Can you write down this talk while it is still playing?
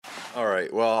All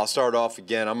right. Well, I'll start off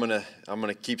again. I'm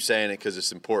gonna keep saying it because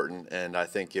it's important, and I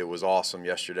think it was awesome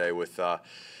yesterday with the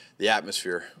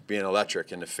atmosphere being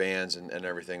electric and the fans and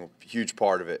everything. Huge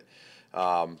part of it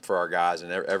for our guys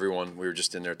and everyone. We were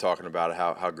just in there talking about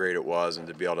how great it was, and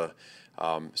to be able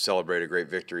to celebrate a great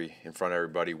victory in front of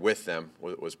everybody with them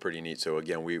was pretty neat. So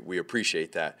again, we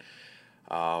appreciate that.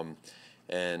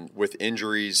 And with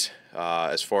injuries,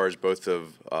 as far as both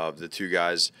of the two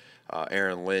guys.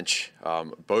 Aaron Lynch,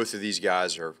 both of these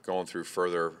guys are going through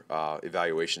further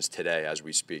evaluations today as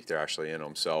we speak. They're actually in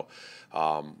them. So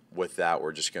with that,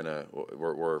 we're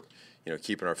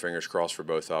keeping our fingers crossed for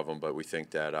both of them. But we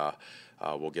think that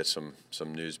we'll get some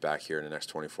news back here in the next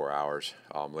 24 hours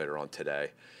later on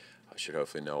today. I should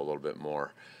hopefully know a little bit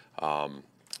more. Aaron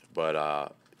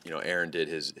did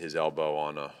his elbow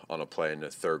on a play in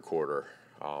the third quarter.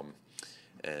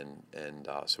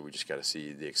 So we just got to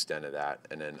see the extent of that,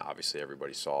 and then obviously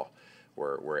everybody saw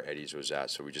where Eddie's was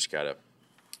at. So we just got to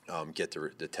get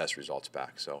the test results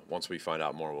back. So once we find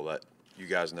out more, we'll let you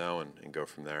guys know and go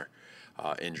from there.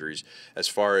 Injuries. As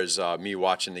far as me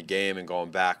watching the game and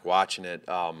going back watching it,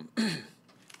 I'll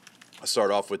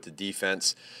start off with the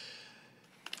defense.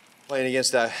 Playing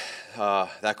against that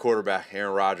quarterback,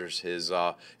 Aaron Rodgers, is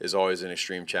always an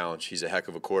extreme challenge. He's a heck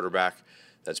of a quarterback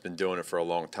that's been doing it for a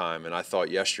long time. And I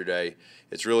thought yesterday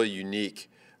it's really unique.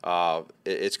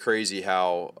 It's crazy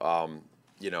how,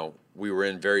 we were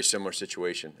in very similar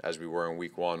situation as we were in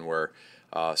week one, where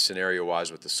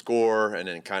scenario-wise with the score and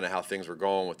then kind of how things were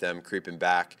going with them creeping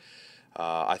back.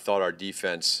 I thought our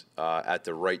defense at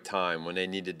the right time, when they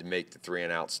needed to make the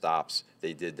 3-and-out stops,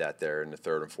 they did that there in the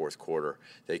third and fourth quarter.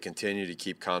 They continue to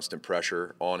keep constant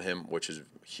pressure on him, which is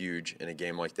huge in a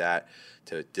game like that,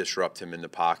 to disrupt him in the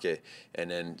pocket. And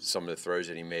then some of the throws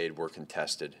that he made were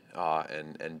contested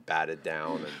and batted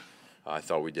down. And I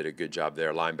thought we did a good job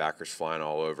there. Linebackers flying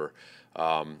all over.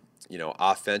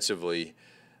 Offensively,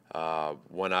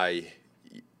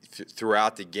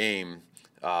 throughout the game,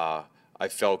 I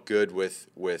felt good with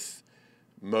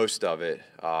most of it.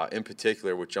 In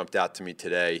particular, what jumped out to me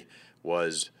today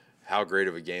was how great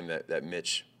of a game that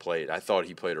Mitch played. I thought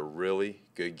he played a really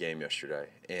good game yesterday.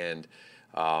 And,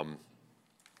 I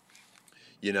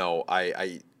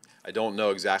don't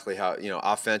know exactly how,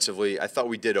 offensively, I thought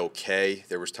we did okay.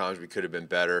 There was times we could have been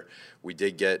better. We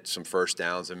did get some first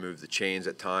downs and move the chains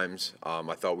at times.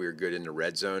 I thought we were good in the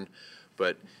red zone.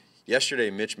 But yesterday,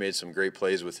 Mitch made some great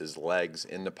plays with his legs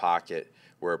in the pocket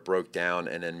where it broke down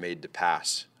and then made the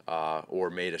pass or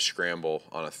made a scramble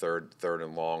on a third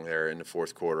and long there in the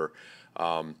fourth quarter.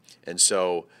 And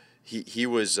so he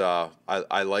was I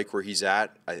like where he's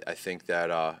at. I think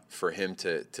that for him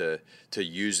to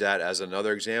use that as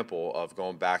another example of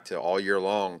going back to all year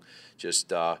long,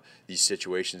 just these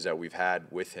situations that we've had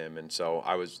with him. And so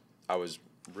I was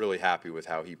really happy with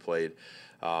how he played.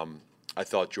 I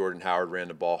thought Jordan Howard ran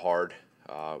the ball hard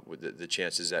with the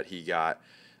chances that he got.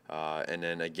 And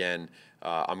then, again,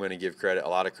 I'm going to give a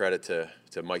lot of credit to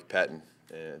Mike Pettin,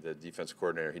 the defensive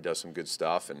coordinator. He does some good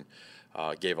stuff and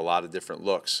gave a lot of different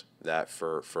looks that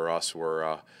for us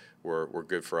were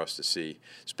good for us to see.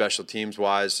 Special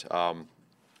teams-wise,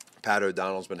 Pat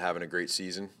O'Donnell's been having a great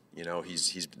season.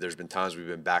 There's been times we've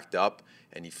been backed up,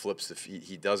 and he flips the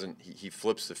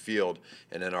field,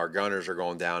 and then our gunners are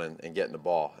going down and getting the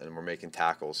ball, and we're making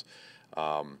tackles.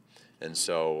 And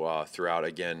so throughout,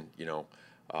 again,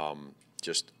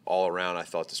 just all around, I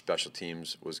thought the special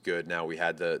teams was good. Now we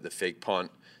had the fake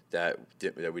punt that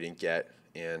we didn't get,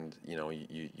 and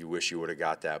you wish you would have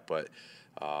got that, but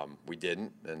we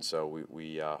didn't. And so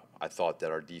I thought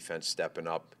that our defense stepping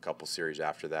up a couple series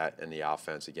after that, and the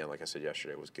offense, again, like I said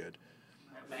yesterday, was good.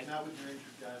 Now with your injured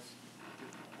guys,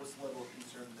 what's the level of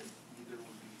concern that either would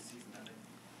be season-ending?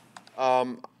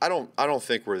 I don't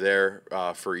think we're there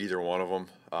for either one of them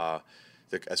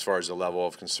as far as the level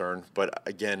of concern. But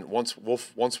again, once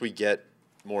we get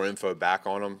more info back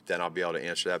on them, then I'll be able to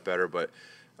answer that better. But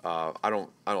I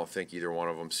don't think either one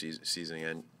of them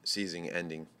season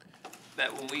ending.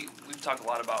 That when we've talked a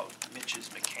lot about Mitch's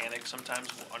mechanics sometimes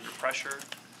under pressure,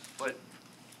 but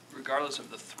regardless of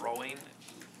the throwing,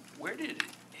 where did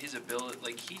his ability,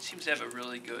 he seems to have a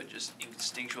really good just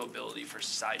instinctual ability for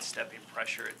sidestepping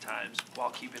pressure at times while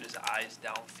keeping his eyes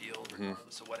downfield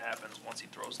regardless of what happens once he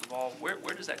throws the ball.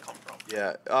 Where does that come from?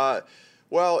 Yeah.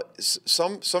 Well,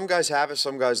 some guys have it,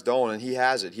 some guys don't, and he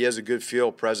has it. He has a good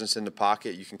field presence in the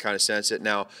pocket. You can kind of sense it.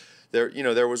 Now,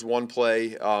 there was one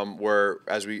play where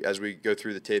as we go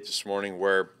through the tape this morning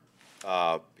where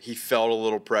he felt a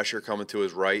little pressure coming to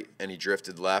his right and he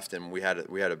drifted left, and we had a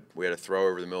throw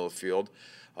over the middle of the field.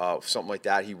 something like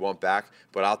that, he went back.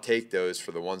 But I'll take those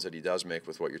for the ones that he does make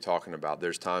with what you're talking about.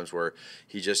 There's times where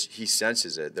he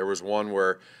senses it. There was one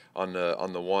where on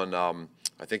the one,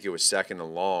 I think it was second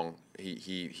and long,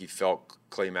 he felt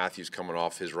Clay Matthews coming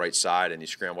off his right side, and he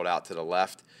scrambled out to the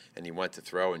left, and he went to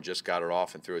throw and just got it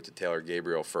off and threw it to Taylor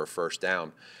Gabriel for a first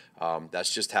down.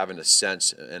 That's just having a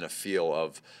sense and a feel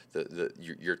of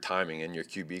your timing and your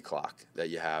QB clock that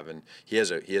you have, and he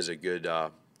has a good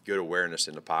awareness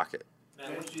in the pocket.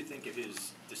 Matt, what did you think of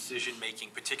his decision-making,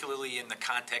 particularly in the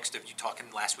context of you talking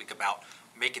last week about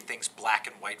making things black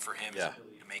and white for him, Yeah.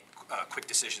 to make quick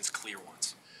decisions, clear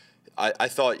ones? I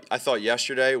thought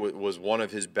yesterday was one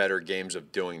of his better games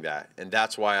of doing that, and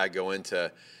that's why I go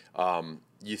into.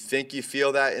 You think you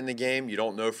feel that in the game, you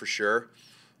don't know for sure,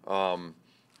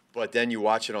 but then you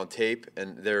watch it on tape,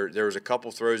 and there was a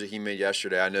couple throws that he made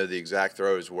yesterday. I know the exact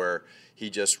throws where he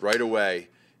just right away.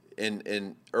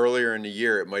 In earlier in the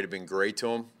year, it might have been great to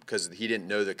him because he didn't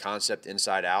know the concept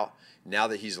inside out. Now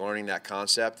that he's learning that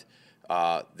concept,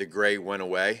 the gray went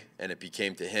away and it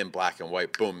became to him black and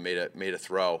white. Boom, made a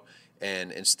throw,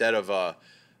 and instead of a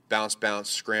bounce,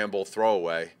 scramble,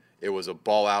 throwaway, it was a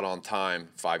ball out on time,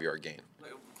 5-yard gain.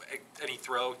 Any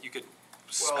throw you could?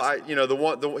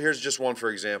 Well, here's just one for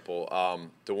example.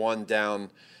 The one down,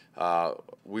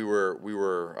 we were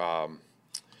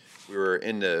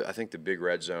in the, I think, the big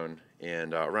red zone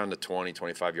and around the 20,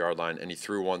 25-yard line, and he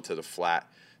threw one to the flat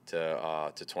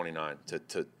to 29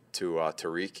 to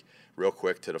Tariq real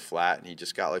quick to the flat, and he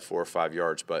just got like 4 or 5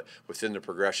 yards. But within the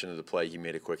progression of the play, he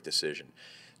made a quick decision.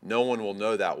 No one will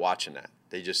know that watching that.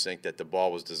 They just think that the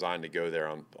ball was designed to go there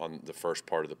on the first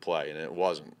part of the play, and it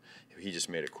wasn't. He just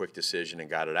made a quick decision and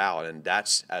got it out, and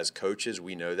that's, as coaches,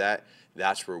 we know that.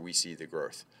 That's where we see the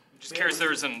growth. Just curious,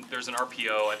 there's an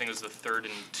RPO, I think it was the 3rd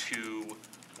and 2,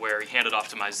 where he handed off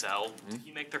to Mizell. Did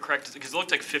he make the correct, because it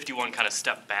looked like 51 kind of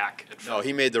stepped back. No,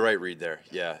 he made the right read there.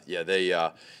 Yeah,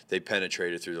 they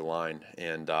penetrated through the line,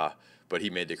 and but he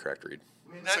made the correct read.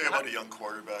 Say about a young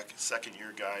quarterback,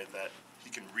 second-year guy, that he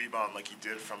can rebound like he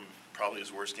did from probably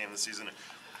his worst game of the season.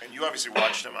 And you obviously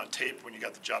watched him on tape when you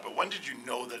got the job, but when did you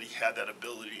know that he had that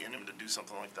ability in him to do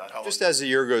something like that? Just as the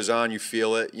year goes on, you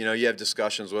feel it. You know, you have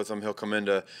discussions with him. He'll come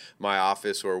into my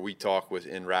office, or we talk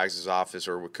in Rags' office,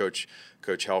 or with Coach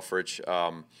Helfrich.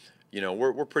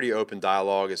 We're pretty open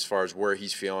dialogue as far as where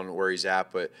he's feeling, where he's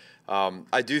at. But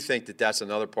I do think that that's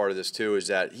another part of this too, is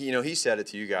that he said it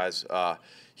to you guys.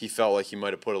 He felt like he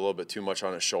might have put a little bit too much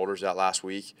on his shoulders that last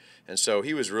week, and so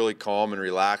he was really calm and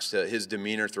relaxed. His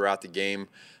demeanor throughout the game.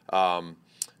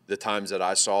 The times that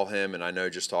I saw him, and I know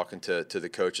just talking to the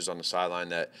coaches on the sideline,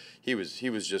 that he was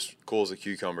just cool as a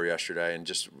cucumber yesterday, and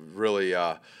just really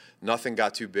nothing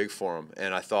got too big for him.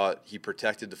 And I thought he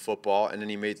protected the football, and then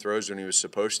he made throws when he was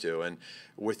supposed to. And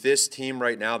with this team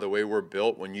right now, the way we're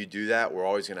built, when you do that, we're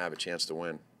always going to have a chance to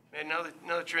win. And now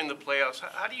that you're in the playoffs,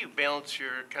 how do you balance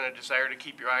your kind of desire to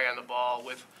keep your eye on the ball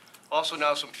with also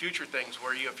now some future things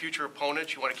where you have future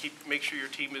opponents? You want to make sure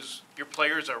your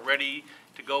players are ready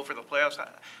to go for the playoffs.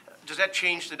 Does that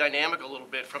change the dynamic a little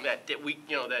bit from that week,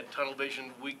 that tunnel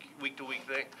vision week to week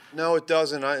thing? No, it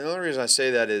doesn't. The only reason I say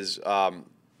that is,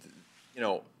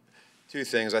 two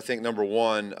things. I think number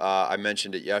one, I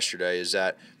mentioned it yesterday, is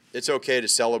that it's okay to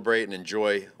celebrate and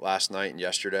enjoy last night and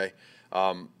yesterday,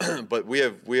 but we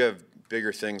have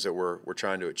bigger things that we're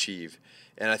trying to achieve.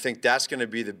 And I think that's going to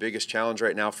be the biggest challenge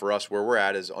right now for us where we're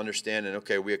at, is understanding,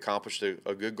 okay, we accomplished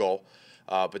a good goal,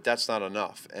 but that's not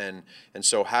enough. And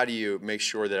so how do you make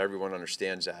sure that everyone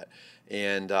understands that?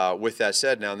 And with that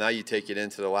said, now you take it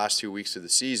into the last 2 weeks of the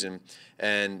season,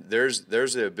 and there's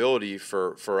the ability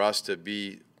for us to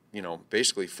be,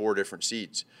 basically 4 different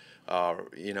seeds.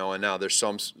 And now there's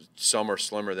some are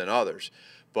slimmer than others.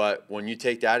 But when you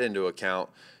take that into account,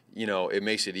 it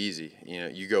makes it easy.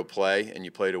 You go play and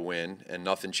you play to win, and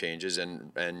nothing changes,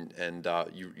 and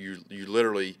you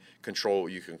literally control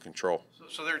what you can control.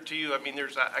 So there, to you, I mean,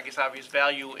 there's, I guess, obvious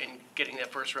value in getting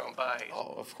that first round bye.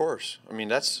 Oh, of course. I mean,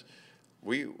 if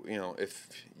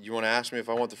you want to ask me if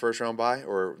I want the first round bye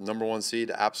or number 1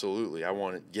 seed, absolutely. I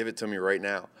want to give it to me right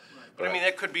now. But I mean,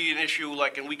 that could be an issue.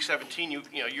 Like in week 17,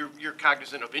 you're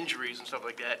cognizant of injuries and stuff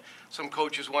like that. Some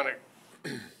coaches want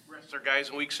to rest their guys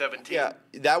in week 17. Yeah,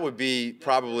 that would be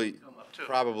probably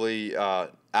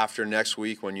after next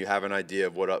week, when you have an idea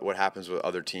of what happens with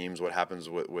other teams, what happens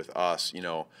with us.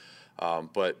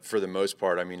 But for the most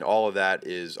part, I mean, all of that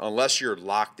is, unless you're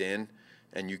locked in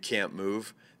and you can't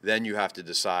move, then you have to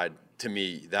decide. To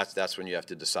me, that's when you have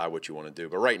to decide what you want to do.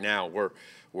 But right now,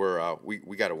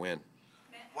 we got to win.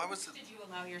 Why did you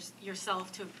allow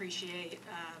yourself to appreciate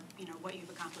what you've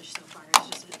accomplished so far?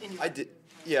 It's just in your I did.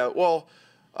 Yeah. Well,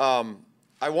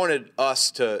 I wanted us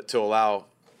to allow.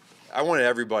 I wanted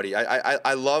everybody.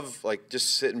 I love like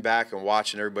just sitting back and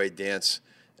watching everybody dance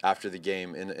after the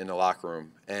game in the locker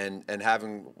room and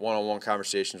having one-on-one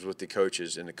conversations with the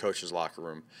coaches in the coaches' locker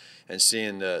room and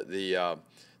seeing the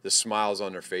smiles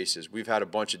on their faces. We've had a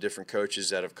bunch of different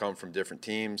coaches that have come from different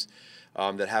teams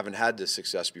that haven't had this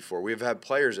success before. We've had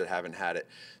players that haven't had it.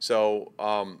 So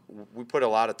we put a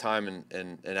lot of time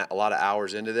and a lot of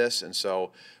hours into this, and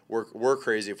so we're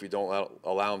crazy if we don't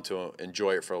allow them to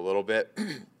enjoy it for a little bit.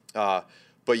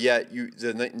 But yet,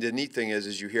 the neat thing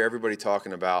is you hear everybody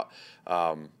talking about,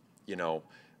 that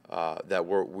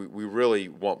we really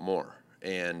want more.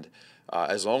 And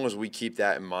as long as we keep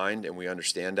that in mind and we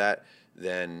understand that,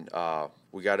 then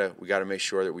we gotta make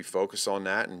sure that we focus on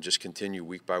that and just continue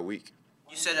week by week.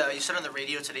 You said on the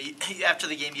radio today after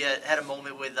the game you had a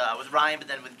moment with Ryan, but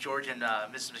then with George and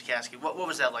Mrs. McCaskey. What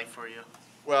was that like for you?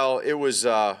 Well, it was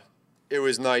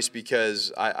nice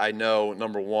because I know,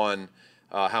 number one,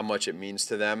 how much it means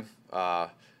to them,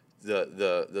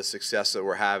 the success that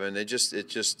we're having.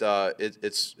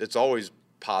 It's always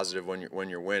positive when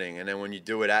you're winning, and then when you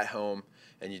do it at home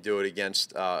and you do it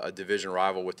against a division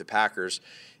rival with the Packers,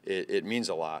 it means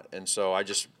a lot. And so I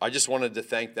just wanted to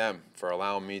thank them for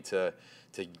allowing me to.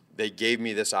 They gave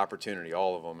me this opportunity,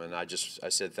 all of them, and I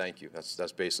said thank you.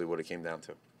 That's basically what it came down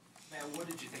to. Matt, what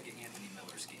did you think of Anthony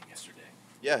Miller's game yesterday?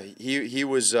 Yeah, he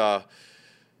was.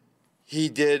 He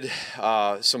did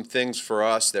some things for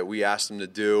us that we asked him to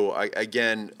do.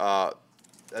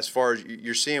 As far as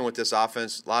you're seeing with this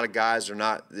offense, a lot of guys are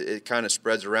not. It kind of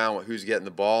spreads around with who's getting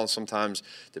the ball, and sometimes,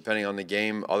 depending on the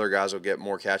game, other guys will get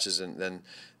more catches than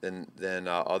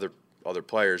other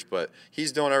players. But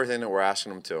he's doing everything that we're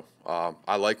asking him to.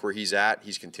 I like where he's at.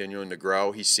 He's continuing to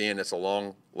grow. He's seeing it's a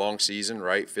long season,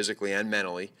 right, physically and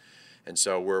mentally. And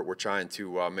so we're trying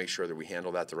to make sure that we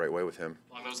handle that the right way with him.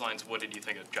 Along those lines, what did you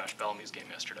think of Josh Bellamy's game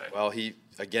yesterday? Well, he's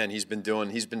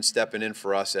been stepping in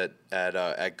for us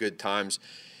at good times.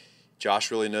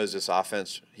 Josh really knows this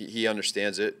offense. He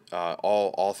understands it,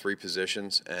 all three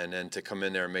positions, and then to come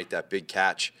in there and make that big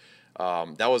catch.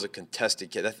 That was a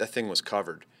contested catch. That thing was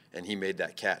covered, and he made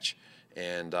that catch.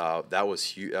 And that was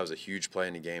huge. That was a huge play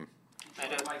in the game.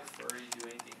 Did Mike Furry do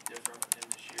anything different with him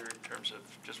this year in terms of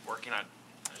just working on?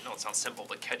 I know it sounds simple,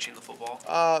 but catching the football?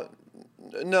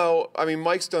 No. I mean,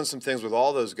 Mike's done some things with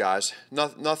all those guys.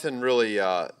 Nothing really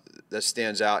that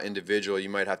stands out individually. You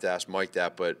might have to ask Mike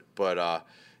that. But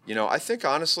I think,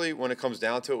 honestly, when it comes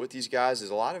down to it with these guys,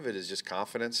 a lot of it is just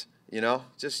confidence,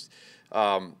 just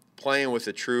playing with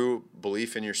a true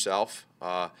belief in yourself,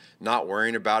 not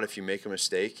worrying about if you make a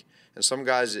mistake. And some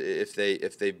guys, if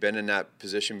they've been in that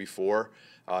position before,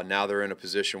 now they're in a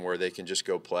position where they can just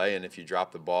go play, and if you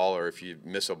drop the ball or if you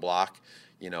miss a block,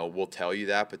 we'll tell you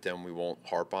that, but then we won't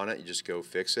harp on it. You just go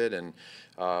fix it, and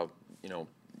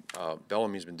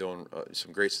Bellamy's been doing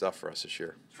some great stuff for us this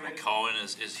year. Tariq Cohen,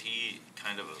 is he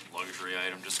kind of a luxury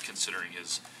item, just considering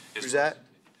his Who's that?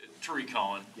 Tariq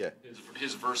Cohen. Yeah.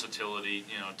 His versatility,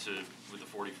 with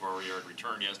the 44-yard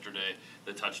return yesterday,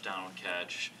 the touchdown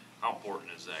catch. How important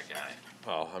is that guy?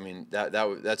 Oh, I mean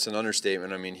that's an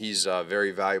understatement. I mean, he's very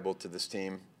valuable to this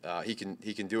team. He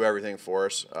can do everything for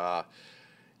us.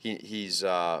 He's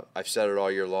I've said it all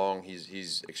year long.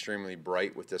 He's extremely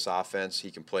bright with this offense.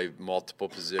 He can play multiple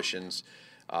positions.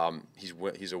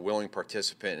 He's a willing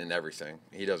participant in everything.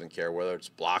 He doesn't care whether it's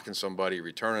blocking somebody,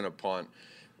 returning a punt,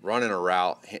 running a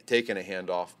route, taking a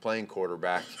handoff, playing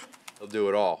quarterback. He'll do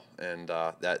it all, and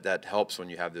that helps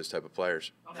when you have those type of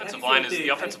players. The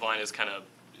offensive line is kind of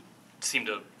seemed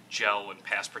to gel in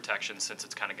pass protection since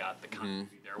it's kind of got the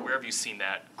continuity there. Where have you seen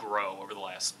that grow over the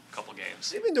last couple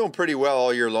games? They've been doing pretty well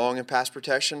all year long in pass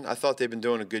protection. I thought they've been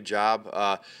doing a good job.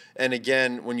 And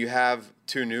again, when you have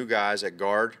two new guys at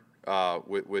guard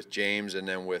with James and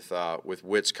then with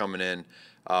Witz coming in,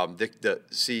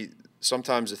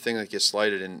 sometimes the thing that gets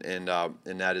slighted in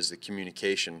that is the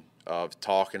communication of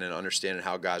talking and understanding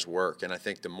how guys work. And I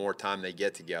think the more time they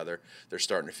get together, they're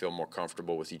starting to feel more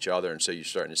comfortable with each other. And so you're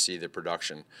starting to see the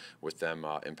production with them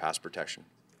in pass protection.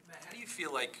 Matt, how do you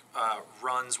feel like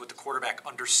runs with the quarterback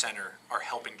under center are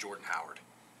helping Jordan Howard?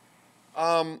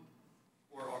 Or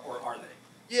are they?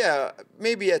 Yeah,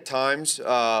 maybe at times.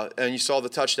 And you saw the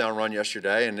touchdown run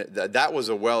yesterday, and that was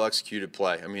a well-executed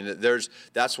play. I mean,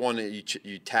 that's one that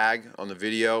you tag on the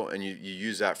video, and you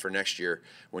use that for next year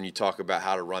when you talk about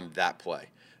how to run that play.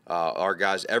 Our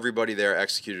guys, everybody there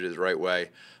executed it the right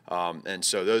way. And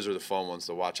so those are the fun ones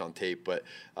to watch on tape. But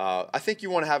I think you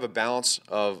want to have a balance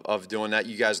of doing that.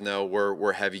 You guys know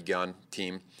we're a heavy gun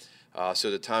team.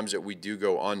 So the times that we do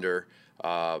go under,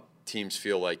 teams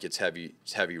feel like it's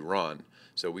heavy run.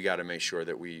 So we got to make sure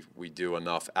that we do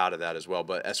enough out of that as well.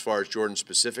 But as far as Jordan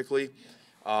specifically,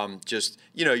 just,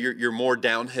 you're more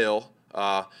downhill.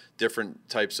 Different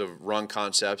types of run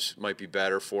concepts might be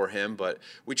better for him, but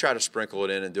we try to sprinkle it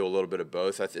in and do a little bit of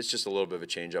both. It's just a little bit of a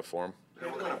change up for him.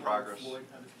 What kind of progress? Floyd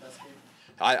had his best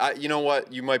game? You know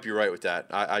what? You might be right with that.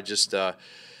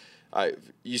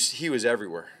 He was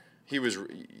everywhere.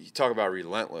 You talk about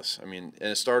relentless. I mean,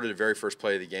 and it started the very first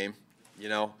play of the game,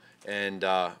 and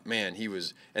man, he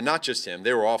was, and not just him.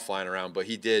 They were all flying around, but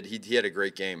he had a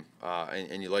great game,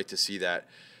 and you like to see that.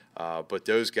 But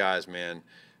those guys, man,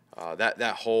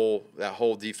 that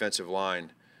whole defensive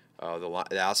line,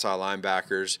 the outside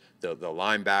linebackers, the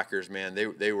linebackers, man,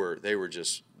 they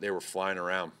were flying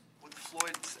around. With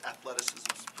Floyd's athleticism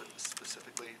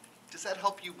specifically, does that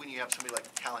help you when you have somebody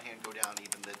like Callahan go down,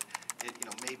 even that,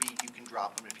 maybe you can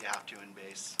drop him if you have to in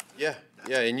base? Yeah,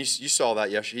 and you saw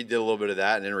that yesterday. He did a little bit of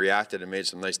that and then reacted and made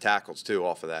some nice tackles too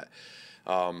off of that.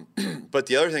 But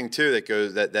the other thing too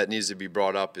that needs to be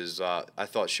brought up is I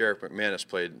thought Sheriff McManus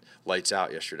played lights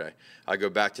out yesterday. I go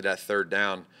back to that third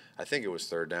down. I think it was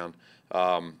third down.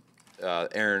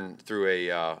 Aaron threw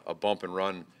a bump and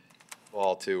run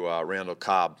ball to Randall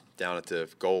Cobb down at the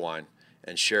goal line,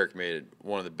 and Sheriff made it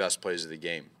one of the best plays of the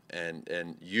game.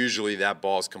 And usually that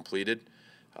ball is completed.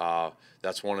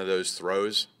 That's one of those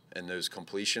throws and those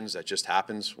completions that just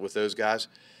happens with those guys.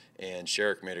 And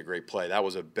Sheriff made a great play. That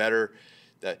was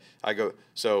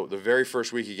so the very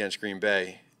first week against Green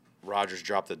Bay, Rodgers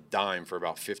dropped a dime for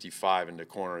about 55 in the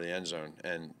corner of the end zone,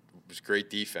 and it was great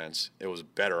defense. It was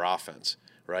better offense,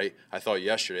 right? I thought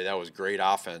yesterday that was great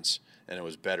offense, and it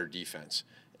was better defense.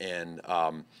 And,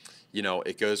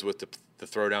 it goes with the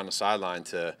throw down the sideline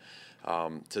to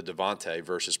Devontae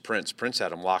versus Prince. Prince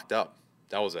had him locked up.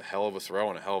 That was a hell of a throw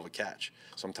and a hell of a catch.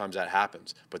 Sometimes that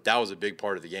happens. But that was a big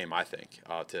part of the game, I think,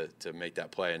 to make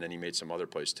that play. And then he made some other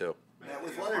plays, too. Yeah,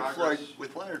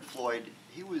 with Leonard Floyd,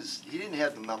 he didn't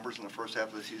have the numbers in the first half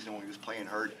of the season when he was playing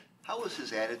hurt. How was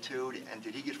his attitude, and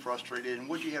did he get frustrated? And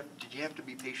did you have to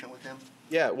be patient with him?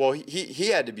 Yeah, well, he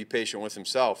had to be patient with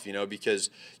himself, because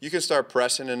you can start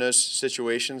pressing in those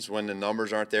situations when the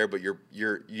numbers aren't there, but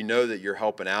you know that you're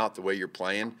helping out the way you're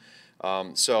playing.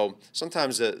 So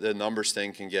sometimes the numbers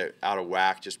thing can get out of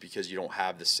whack just because you don't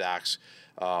have the sacks.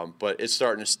 But it's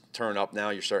starting to turn up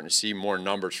now. You're starting to see more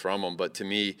numbers from him. But to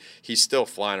me, he's still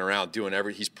flying around doing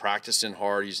he's practicing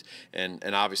hard.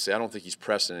 And obviously I don't think he's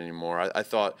pressing anymore. I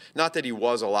thought, not that he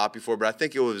was a lot before, but I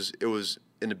think it was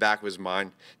in the back of his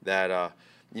mind that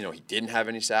he didn't have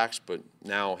any sacks, but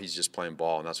now he's just playing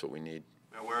ball, and that's what we need.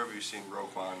 Now, where have you seen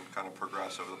Roquan kind of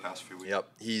progress over the past few weeks? Yep,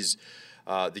 he's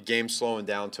the game's slowing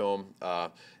down to him.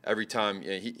 Every time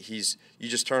you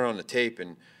just turn on the tape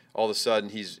and all of a sudden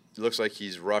he looks like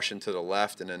he's rushing to the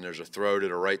left, and then there's a throw to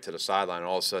the right to the sideline, and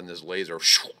all of a sudden this laser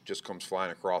just comes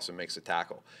flying across and makes a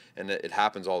tackle. And it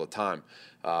happens all the time.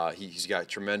 He's got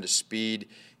tremendous speed,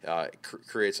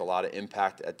 creates a lot of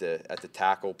impact at the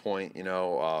tackle point.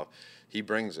 He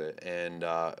brings it, and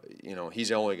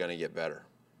he's only going to get better.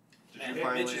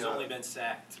 Mitch has only been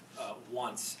sacked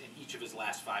once in each of his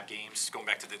last 5 games. Going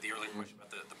back to the earlier question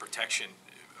about the protection,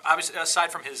 obviously,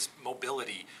 aside from his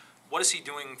mobility, what is he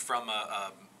doing from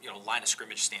a line of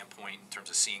scrimmage standpoint in terms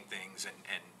of seeing things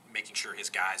and making sure his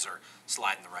guys are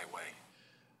sliding the right way?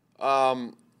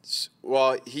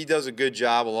 Well, he does a good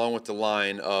job along with the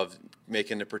line of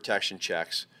making the protection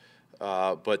checks.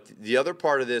 But the other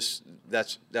part of this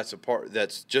that's a part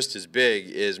that's just as big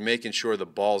is making sure the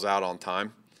ball's out on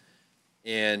time.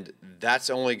 And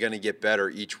that's only going to get better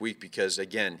each week because,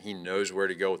 again, he knows where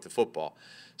to go with the football.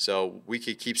 So we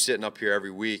could keep sitting up here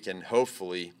every week, and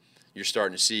hopefully you're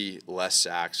starting to see less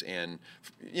sacks. And,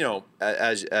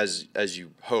 as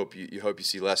you hope, you hope you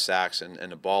see less sacks and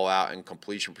the ball out and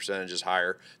completion percentage is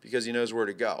higher because he knows where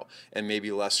to go, and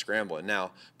maybe less scrambling.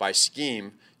 Now, by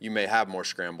scheme, you may have more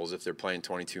scrambles if they're playing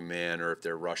 22-man or if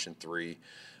they're rushing 3,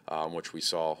 which we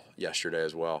saw yesterday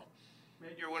as well.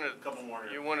 You're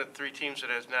one of 3 teams that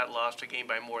has not lost a game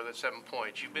by more than 7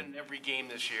 points. You've been in every game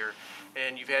this year,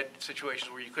 and you've had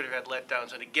situations where you could have had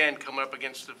letdowns. And again, coming up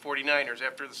against the 49ers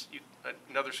after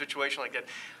another situation like that,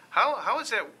 how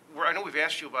is that? I know we've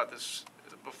asked you about this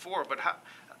before, but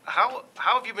how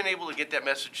have you been able to get that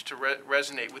message to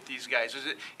resonate with these guys?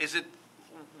 Is it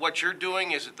what you're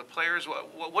doing? Is it the players?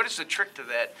 What is the trick to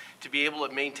that to be able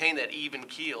to maintain that even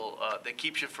keel that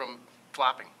keeps you from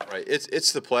flopping? Right.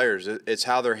 It's the players. It's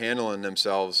how they're handling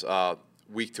themselves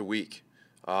week to week.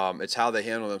 It's how they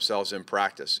handle themselves in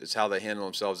practice. It's how they handle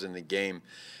themselves in the game.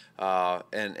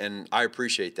 And I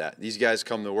appreciate that. These guys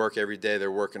come to work every day.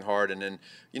 They're working hard. And then,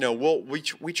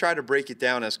 we try to break it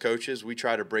down as coaches. We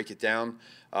try to break it down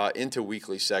into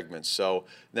weekly segments. So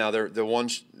now the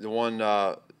one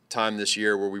time this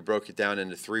year where we broke it down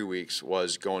into 3 weeks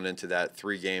was going into that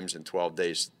 3 games in 12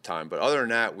 days time. But other than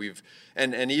that,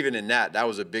 and even in that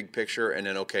was a big picture. And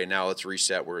then, okay, now let's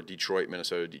reset. We're Detroit,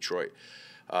 Minnesota, Detroit.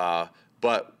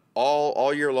 But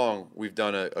all year long, we've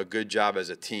done a good job as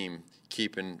a team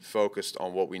keeping focused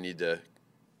on what we need to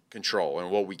control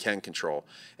and what we can control.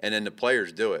 And then the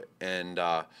players do it. And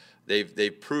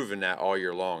they've proven that all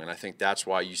year long. And I think that's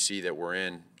why you see that we're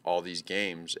in all these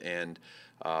games. And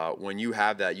when you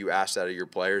have that, you ask that of your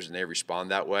players and they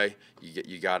respond that way,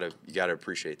 you gotta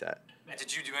appreciate that. Matt,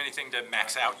 did you do anything to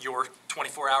max out your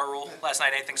 24-hour rule last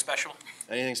night? Anything special?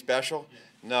 Anything special?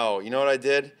 No. You know what I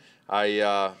did?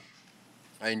 I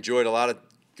enjoyed a lot of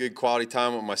good quality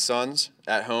time with my sons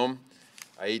at home.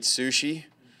 I ate sushi,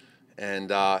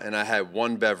 and I had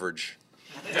one beverage.